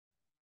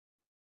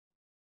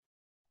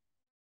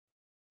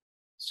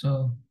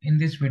So in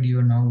this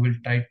video now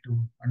we'll try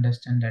to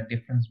understand the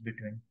difference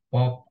between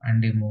pop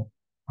and remove,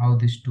 how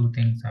these two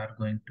things are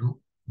going to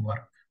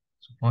work.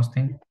 So first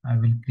thing, I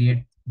will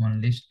create one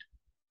list,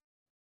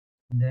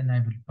 then I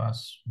will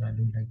pass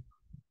value like,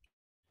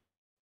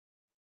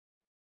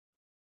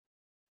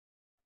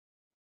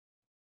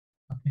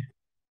 okay.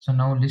 So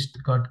now list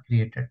got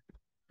created.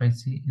 If I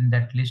see in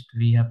that list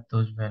we have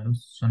those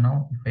values. So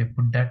now if I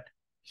put that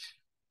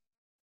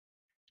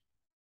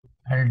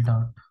L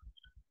dot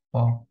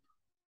pop,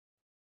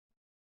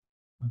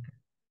 okay.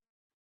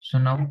 So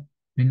now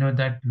we know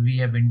that we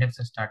have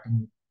indexes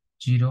starting with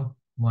 0,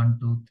 1,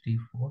 2, 3,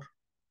 4,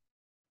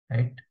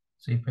 right?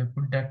 So if I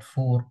put that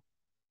 4,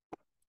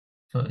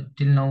 so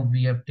till now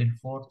we have till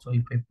 4. So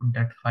if I put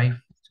that 5,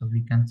 so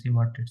we can see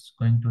what it's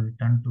going to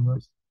return to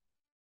us.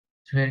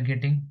 So we are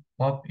getting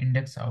pop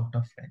index out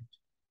of range.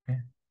 Okay.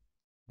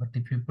 But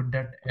if you put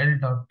that L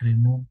dot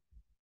remove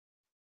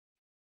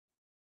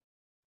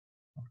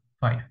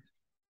 5,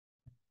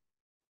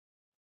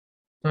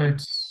 so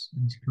it's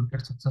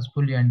executed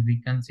successfully and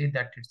we can see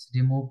that it's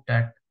removed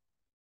that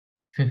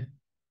fifth,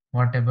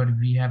 whatever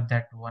we have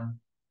that one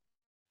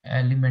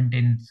element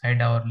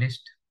inside our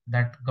list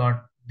that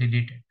got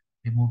deleted,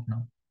 removed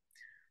now.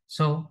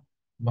 So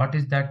what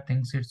is that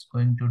things it's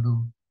going to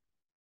do?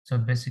 So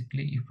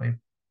basically, if I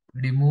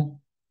remove,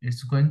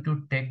 it's going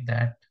to take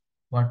that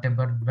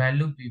whatever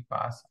value we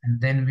pass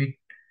and then we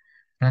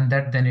run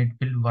that, then it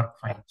will work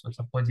fine. So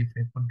suppose if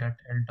I put that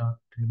L dot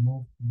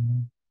remove,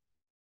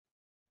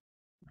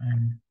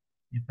 and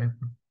if I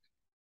put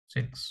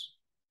 6,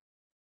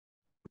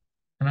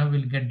 then I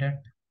will get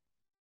that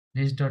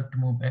list dot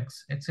remove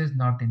X. X is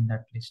not in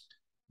that list.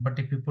 But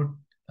if you put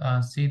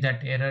see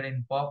that error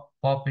in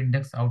pop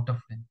index out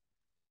of range.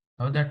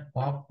 How that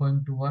pop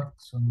going to work?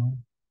 So now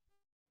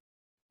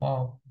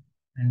pop,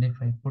 and if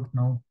I put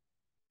now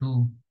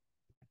 2,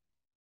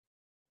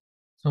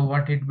 so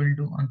what it will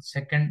do on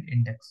second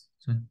index?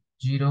 So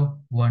 0,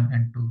 1,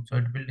 and 2. So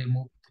it will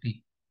remove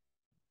 3.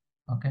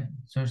 Okay.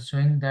 So it's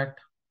showing that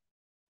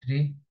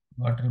 3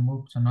 got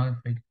removed. So now if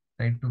I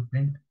try to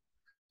print,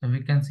 so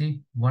we can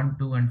see 1,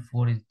 2, and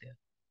 4 is there.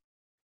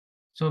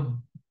 So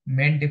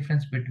main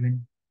difference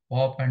between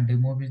pop and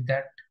remove is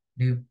that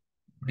the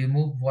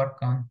remove work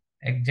on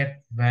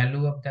exact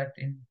value of that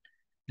in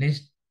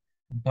list,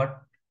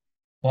 but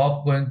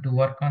pop going to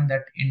work on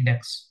that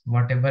index,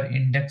 whatever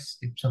index.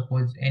 If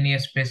suppose any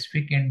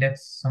specific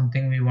index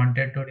something we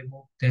wanted to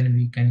remove, then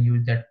we can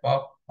use that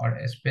pop, or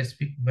a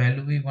specific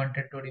value we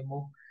wanted to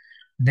remove,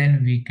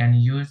 then we can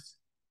use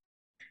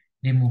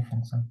remove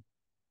function.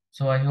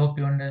 So I hope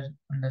you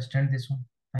understand this one.